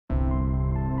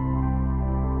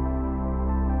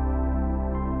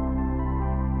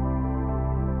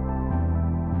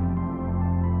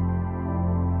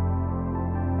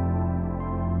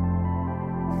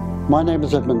My name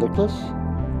is Edmund Nickless.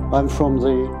 I'm from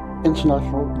the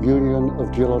International Union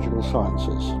of Geological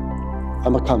Sciences.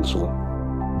 I'm a counsellor.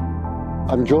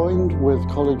 I'm joined with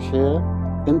colleagues here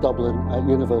in Dublin at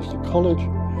University College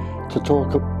to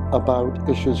talk about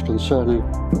issues concerning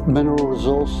mineral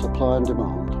resource supply and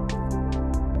demand.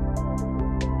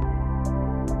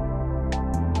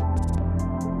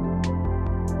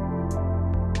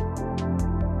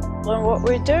 And what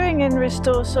we're doing in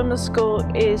ReSToRE Summer School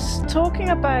is talking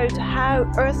about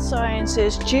how earth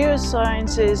sciences,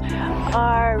 geosciences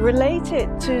are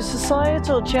related to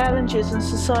societal challenges and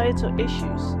societal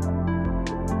issues.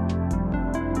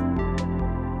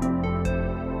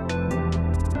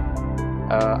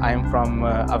 I am from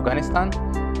Afghanistan,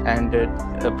 and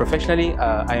professionally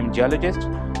I am a geologist.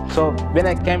 So when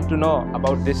I came to know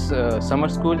about this summer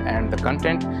school and the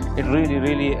content, it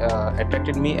really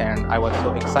attracted me, and I was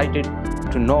so excited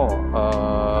to know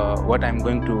what I'm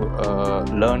going to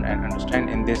learn and understand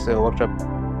in this workshop.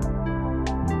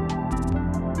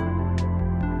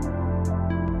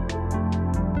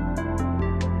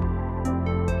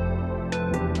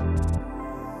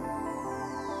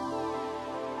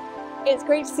 It's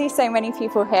great to see so many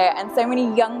people here, and so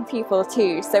many young people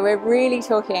too. So we're really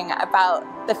talking about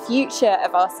the future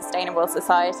of our sustainable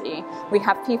society. We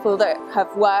have people that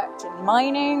have worked in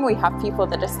mining, we have people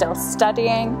that are still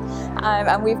studying,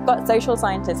 and we've got social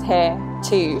scientists here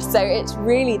too. So it's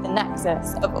really the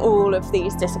nexus of all of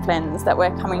these disciplines that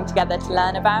we're coming together to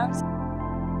learn about.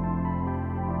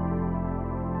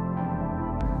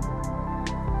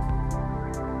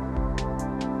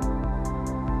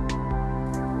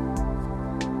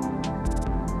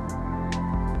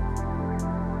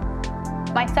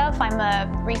 Myself, I'm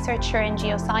a researcher in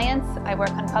geoscience. I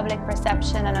work on public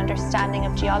perception and understanding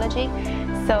of geology.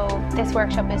 So this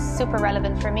workshop is super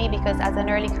relevant for me because as an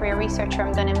early career researcher,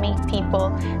 I'm going to meet people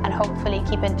and hopefully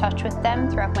keep in touch with them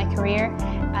throughout my career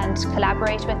and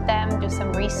collaborate with them, do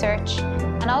some research.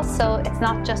 And also, it's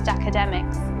not just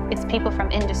academics, it's people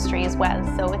from industry as well.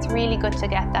 So it's really good to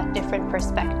get that different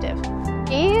perspective.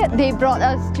 They brought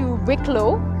us to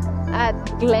Wicklow at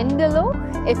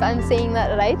Glendalough, if I'm saying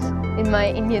that right in my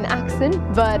Indian accent,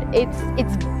 but it's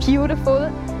beautiful.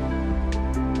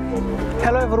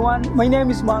 Hello everyone, my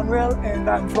name is Manuel and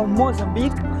I'm from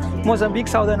Mozambique,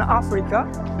 Southern Africa.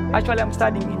 Actually, I'm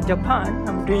studying in Japan.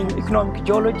 I'm doing economic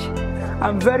geology.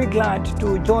 I'm very glad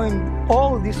to join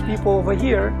all these people over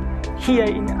here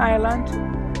in Ireland.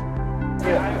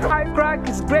 iCRAG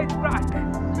is great crack.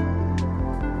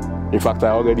 In fact, I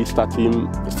already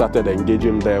started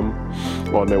engaging them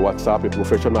on a WhatsApp, a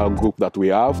professional group that we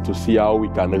have, to see how we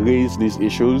can raise these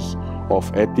issues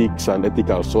of ethics and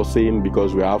ethical sourcing,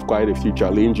 because we have quite a few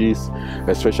challenges,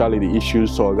 especially the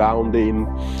issues surrounding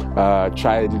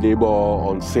child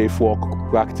labor, unsafe work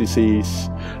practices.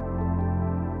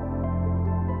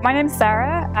 My name's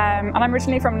Sarah, and I'm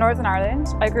originally from Northern Ireland.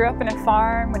 I grew up in a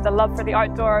farm with a love for the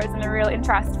outdoors and a real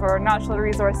interest for natural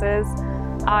resources.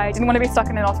 I didn't want to be stuck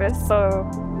in an office, so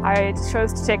I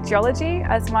chose to take geology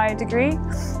as my degree.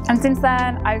 And since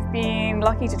then, I've been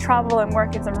lucky to travel and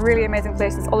work in some really amazing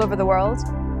places all over the world.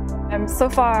 So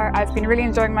far, I've been really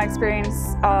enjoying my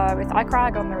experience with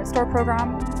iCRAG on the ReSToRE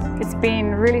program. It's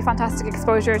been really fantastic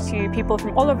exposure to people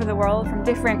from all over the world, from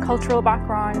different cultural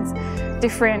backgrounds,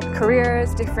 different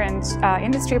careers, different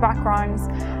industry backgrounds.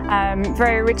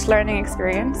 Very rich learning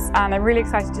experience, and I'm really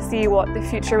excited to see what the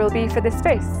future will be for this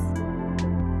space.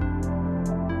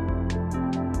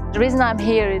 The reason I'm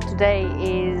here today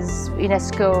is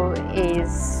UNESCO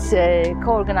is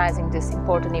co-organizing this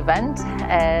important event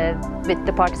with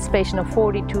the participation of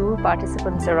 42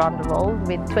 participants around the world,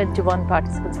 with 21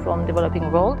 participants from the developing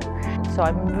world. So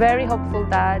I'm very hopeful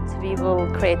that we will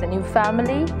create a new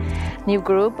family, new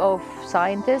group of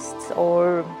scientists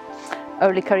or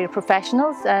early career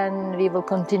professionals, and we will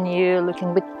continue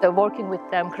working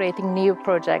with them, creating new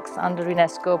projects under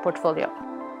UNESCO portfolio.